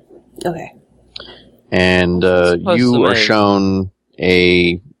 Okay. And you are shown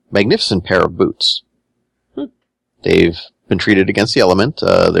a magnificent pair of boots. They've been treated against the element.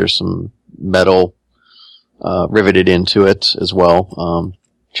 There's some metal riveted into it as well,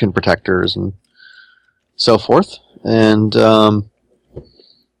 chin protectors and so forth. And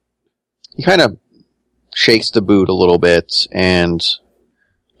he kind of shakes the boot a little bit, and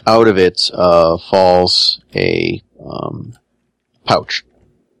out of it falls a pouch.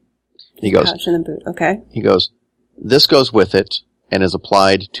 He goes, pouch in the boot, okay. He goes, this goes with it and is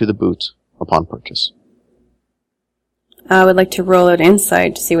applied to the boot upon purchase. I would like to roll it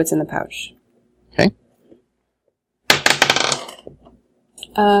inside to see what's in the pouch. Okay.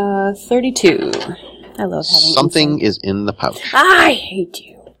 32. I love having something inside. Is in the pouch. I hate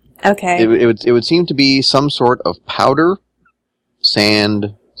you. Okay. It would seem to be some sort of powder,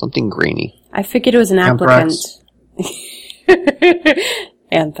 sand, something grainy. I figured it was an applicant.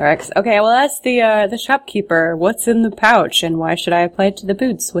 Anthrax. Okay, well that's the shopkeeper. What's in the pouch and why should I apply it to the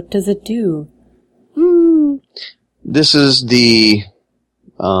boots? What does it do? This is the,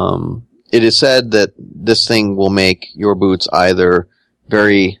 it is said that this thing will make your boots either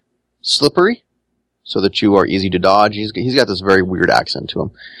very slippery, so that you are easy to dodge. He's got this very weird accent to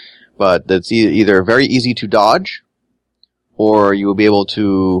him. But that's either very easy to dodge, or you will be able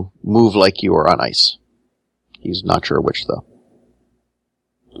to move like you are on ice. He's not sure which, though.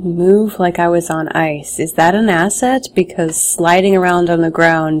 Move like I was on ice. Is that an asset? Because sliding around on the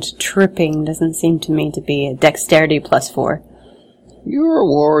ground, tripping, doesn't seem to me to be a dexterity +4. You're a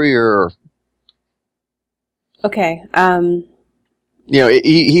warrior. Okay, You know,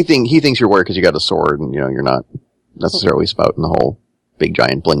 he thinks you're a warrior because you got a sword, and, you know, you're not necessarily spouting the whole big,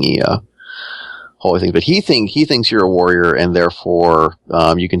 giant, blingy, holy thing. But he thinks you're a warrior, and therefore,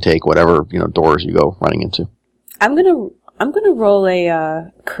 you can take whatever, you know, doors you go running into. I'm gonna roll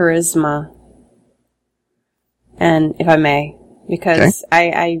a charisma, and if I may, because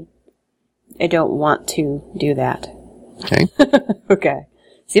okay. I don't want to do that. Okay. Okay.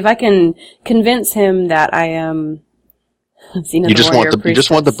 See if I can convince him that I am. You just want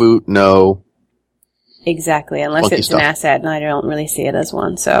the boot. No. Exactly, unless funky it's stuff. an asset, and I don't really see it as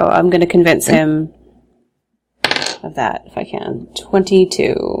one. So I'm going to convince him of that if I can.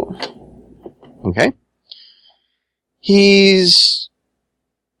 22. Okay. He's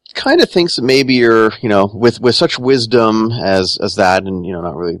kind of thinks that maybe you're, you know, with such wisdom as that, and, you know,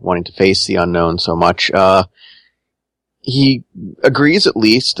 not really wanting to face the unknown so much, he agrees at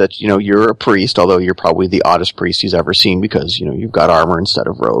least that, you know, you're a priest, although you're probably the oddest priest he's ever seen because, you know, you've got armor instead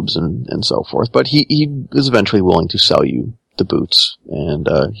of robes and so forth. But he is eventually willing to sell you the boots, and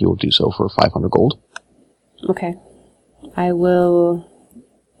he will do so for 500 gold. Okay. I will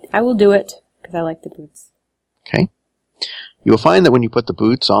do it because I like the boots. Okay. You will find that when you put the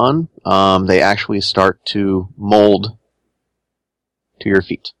boots on, they actually start to mold to your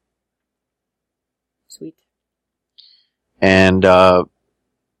feet. Sweet. And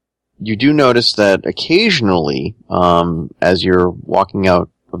you do notice that occasionally, as you're walking out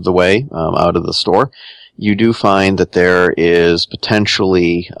of the way, out of the store, you do find that there is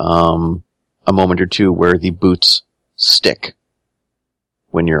potentially a moment or two where the boots stick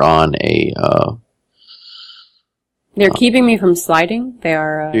when you're on a... They're keeping me from sliding? They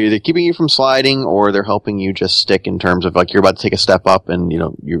are... They're either keeping you from sliding, or they're helping you just stick in terms of, like, you're about to take a step up and, you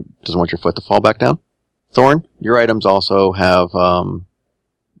know, you doesn't want your foot to fall back down. Thorn, your items also have some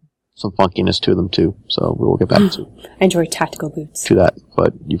funkiness to them too, so we will get back to I enjoy tactical boots. To that,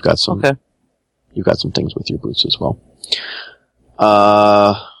 but you've got some you've got some things with your boots as well.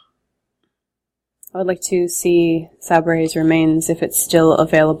 I would like to see Sabre's remains if it's still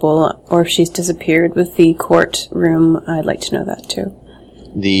available, or if she's disappeared with the courtroom. I'd like to know that too.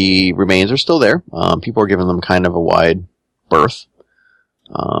 The remains are still there. People are giving them kind of a wide berth.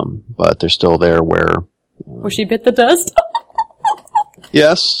 But they're still there where... Where she bit the dust?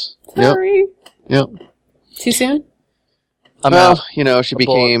 Yes. Sorry. Yep. Too soon? She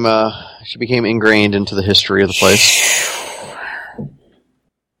became ingrained into the history of the place.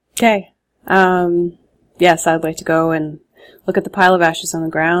 Okay. Yes, I'd like to go and look at the pile of ashes on the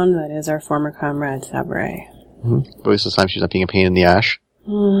ground. That is our former comrade, Sabre. Mm-hmm. At least this time she's not being a pain in the ash.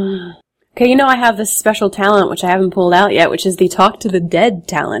 Okay, I have this special talent, which I haven't pulled out yet, which is the Talk to the Dead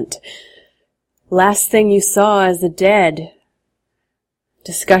talent. Last thing you saw as the dead.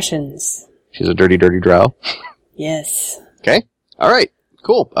 Discussions. She's a dirty, dirty drow. Yes. Okay. All right.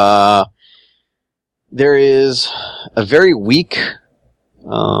 Cool. There is a very weak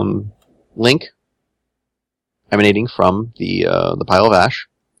link emanating from the pile of ash.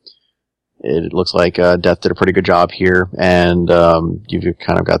 It looks like Death did a pretty good job here, and you've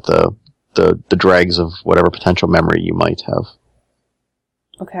kind of got the dregs of whatever potential memory you might have.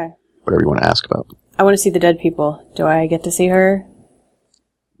 Okay. Whatever you want to ask about. I want to see the dead people. Do I get to see her?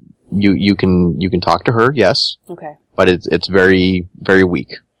 You can talk to her, yes. Okay. But it's very, very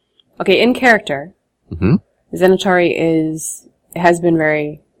weak. Okay, in character, Zenitari has been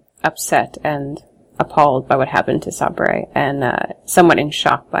very upset and appalled by what happened to Sabre, and somewhat in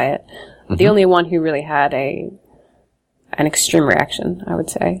shock by it. The only one who really had an extreme reaction, I would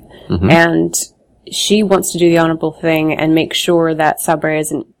say. And she wants to do the honorable thing and make sure that Sabre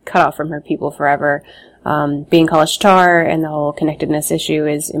isn't cut off from her people forever. Being Kalashtar and the whole connectedness issue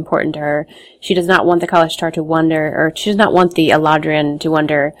is important to her. She does not want the Kalashtar to wonder, or she does not want the Eladrin to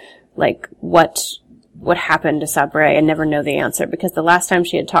wonder, what happened to Sabre and never know the answer, because the last time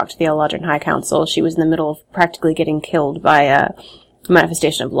she had talked to the Eladrin High Council, she was in the middle of practically getting killed by a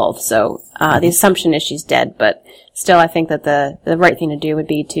manifestation of Lolth. So, the assumption is she's dead, but still I think that the right thing to do would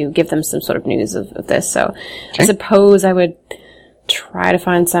be to give them some sort of news of this. So, I suppose I would try to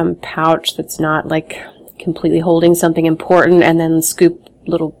find some pouch that's not, completely holding something important, and then scoop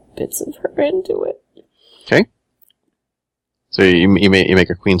little bits of her into it. Okay. So you make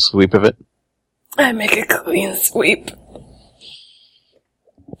a clean sweep of it? I make a clean sweep.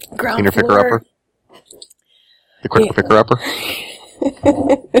 Ground Cleaner floor. picker-upper? The quicker picker-upper?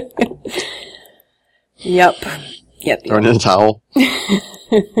 Yep. Throwing in a towel?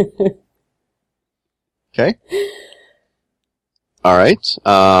 Okay. Alright,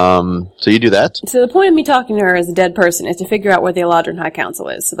 so you do that. So the point of me talking to her as a dead person is to figure out where the Eladrin High Council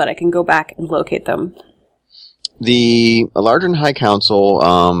is, so that I can go back and locate them. The Eladrin High Council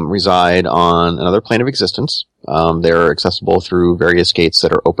reside on another plane of existence. They're accessible through various gates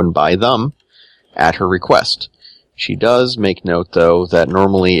that are opened by them at her request. She does make note, though, that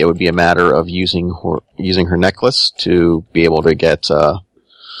normally it would be a matter of using her necklace to be able to get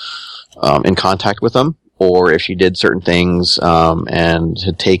in contact with them. Or if she did certain things and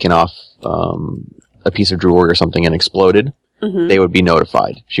had taken off a piece of jewelry or something and exploded, they would be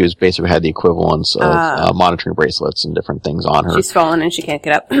notified. She was basically had the equivalence of monitoring bracelets and different things on her. She's fallen and she can't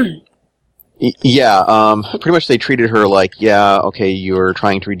get up. Pretty much they treated her like, okay, you're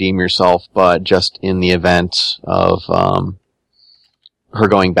trying to redeem yourself, but just in the event of her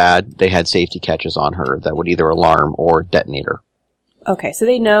going bad, they had safety catches on her that would either alarm or detonate her. Okay, so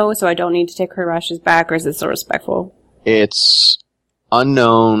they know, so I don't need to take her ashes back, or is it so respectful? It's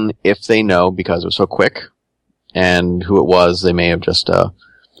unknown if they know, because it was so quick, and who it was, they may have just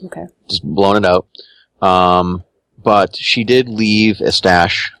blown it out. But she did leave a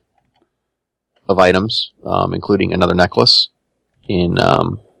stash of items, including another necklace, in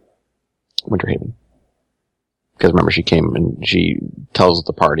Winterhaven. Because remember, she came and she tells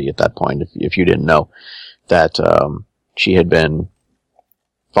the party at that point, if you didn't know, that she had been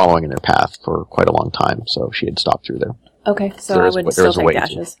following in their path for quite a long time, so she had stopped through there. Okay, so I would still take the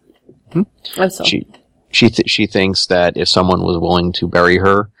ashes. She thinks that if someone was willing to bury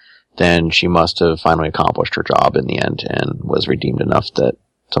her, then she must have finally accomplished her job in the end and was redeemed enough that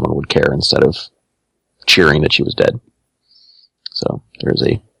someone would care instead of cheering that she was dead. So there is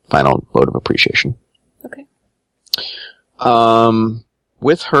a final vote of appreciation. Okay.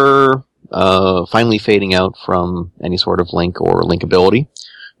 With her finally fading out from any sort of link or linkability,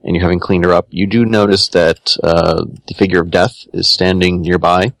 and you having cleaned her up, you do notice that the figure of Death is standing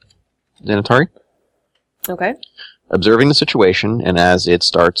nearby Zenitari. Okay. Observing the situation, and as it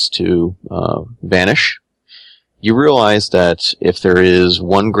starts to vanish, you realize that if there is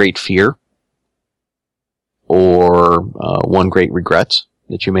one great fear or one great regret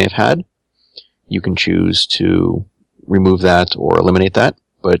that you may have had, you can choose to remove that or eliminate that,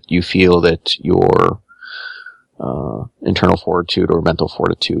 but you feel that your internal fortitude or mental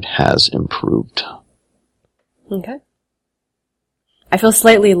fortitude has improved. Okay. I feel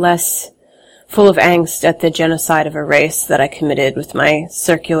slightly less full of angst at the genocide of a race that I committed with my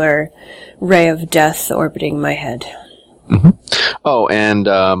circular ray of death orbiting my head. Mm-hmm. Oh, and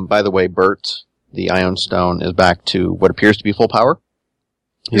by the way, Bert, the Ion Stone, is back to what appears to be full power.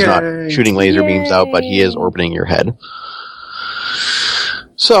 He's not shooting laser beams out, but he is orbiting your head.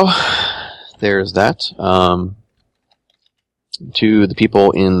 So, there's that. To the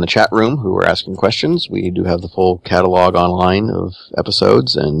people in the chat room who are asking questions, we do have the full catalog online of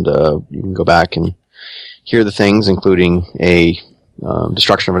episodes, and you can go back and hear the things, including a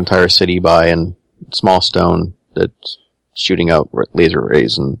destruction of an entire city by a small stone that's shooting out laser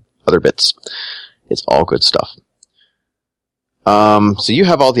rays and other bits. It's all good stuff. So you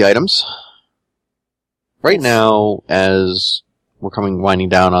have all the items. Right now, as we're winding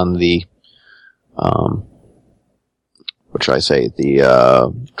down on the what should I say?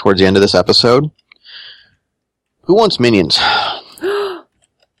 Towards the end of this episode. Who wants minions? I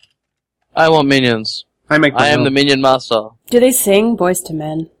want minions. I am the minion master. Do they sing Boys to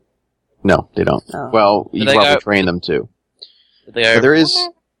Men? No, they don't. Oh. Well, you probably train them to. So there is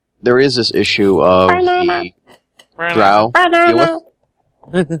this issue of the drow deal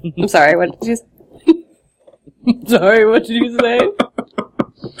with. I'm sorry, what did you say? Sorry, what did you say?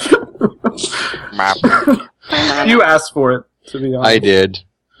 You asked for it, to be honest. I did,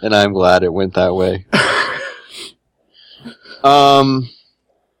 and I'm glad it went that way.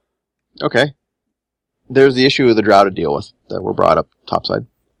 Okay. There's the issue of the drow to deal with that were brought up topside.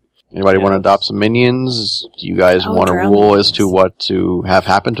 Anybody want to adopt some minions? Do you guys want a rule as to what to have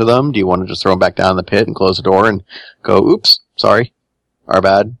happen to them? Do you want to just throw them back down in the pit and close the door and go, oops, sorry, our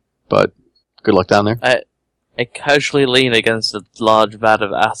bad, but good luck down there? I casually lean against a large vat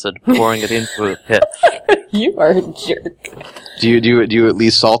of acid, pouring it into a pit. You are a jerk. Do you at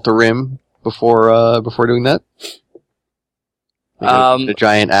least salt the rim before doing that? Like a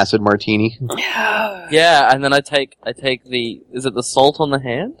giant acid martini. Yeah, and then I take is it the salt on the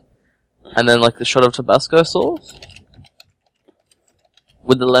hand, and then like the shot of Tabasco sauce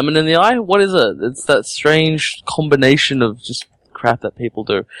with the lemon in the eye. What is it? It's that strange combination of just crap that people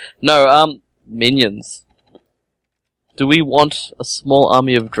do. No, minions. Do we want a small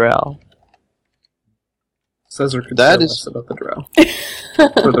army of drow? Caesar could tell us about the drow.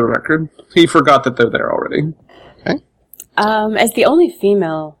 For the record, he forgot that they're there already. Okay. As the only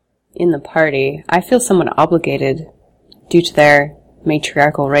female in the party, I feel somewhat obligated, due to their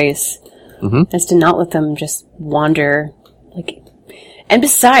matriarchal race, as to not let them just wander. And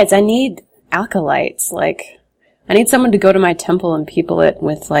besides, I need acolytes. I need someone to go to my temple and people it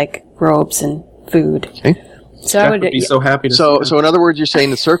with robes and food. Okay. So Jack would be so happy to see them. So in other words, you're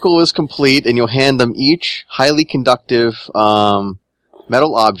saying the circle is complete, and you'll hand them each highly conductive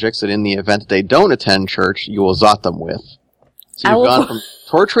metal objects that, in the event that they don't attend church, you will zot them with. So you've gone from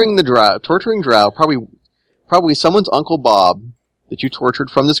torturing drow, probably someone's Uncle Bob that you tortured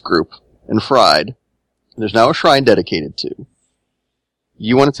from this group and fried. And there's now a shrine dedicated to.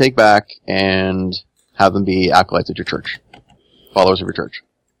 You want to take back and have them be acolytes at your church, followers of your church.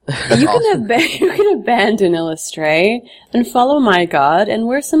 You can abandon Illustray and follow my god and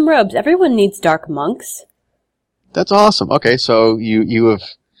wear some robes. Everyone needs dark monks. That's awesome. Okay, so you have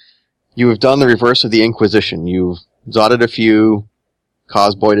done the reverse of the Inquisition. You've zotted a few,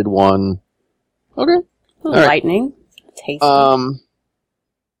 cosboided one. Okay. Lightning. Tasty.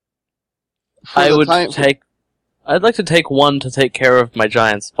 I'd like to take one to take care of my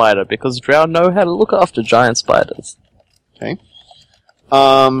giant spider, because drow know how to look after giant spiders. Okay.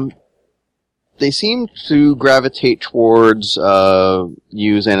 They seem to gravitate towards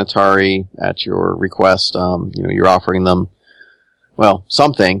you, Xanatari, at your request. You're offering them, well,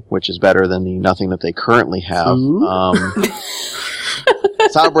 something, which is better than the nothing that they currently have.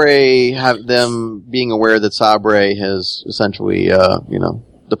 Sabre, have them being aware that Sabre has essentially,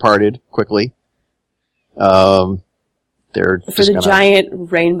 departed quickly. They're for the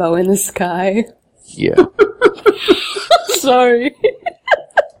giant rainbow in the sky. Yeah. Sorry.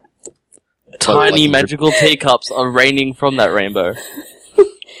 Tiny magical teacups are raining from that rainbow.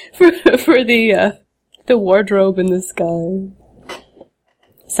 for the wardrobe in the sky.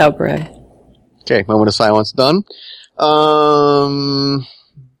 Sabre. Okay, moment of silence done. Alright.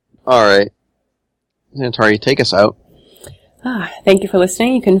 Xanatari, take us out. Thank you for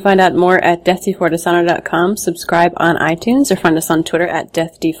listening. You can find out more at deathd4dishonor.com, subscribe on iTunes, or find us on Twitter at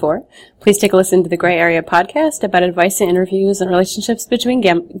deathd4. Please take a listen to the Gray Area podcast about advice and interviews and relationships between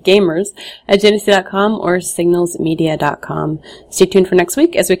gamers at Genesee.com or signalsmedia.com. Stay tuned for next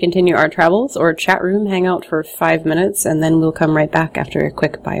week as we continue our travels or chat room hangout for 5 minutes, and then we'll come right back after a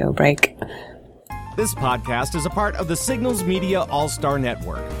quick bio break. This podcast is a part of the Signals Media All-Star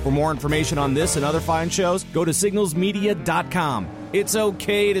Network. For more information on this and other fine shows, go to signalsmedia.com. It's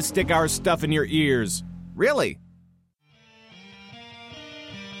okay to stick our stuff in your ears. Really.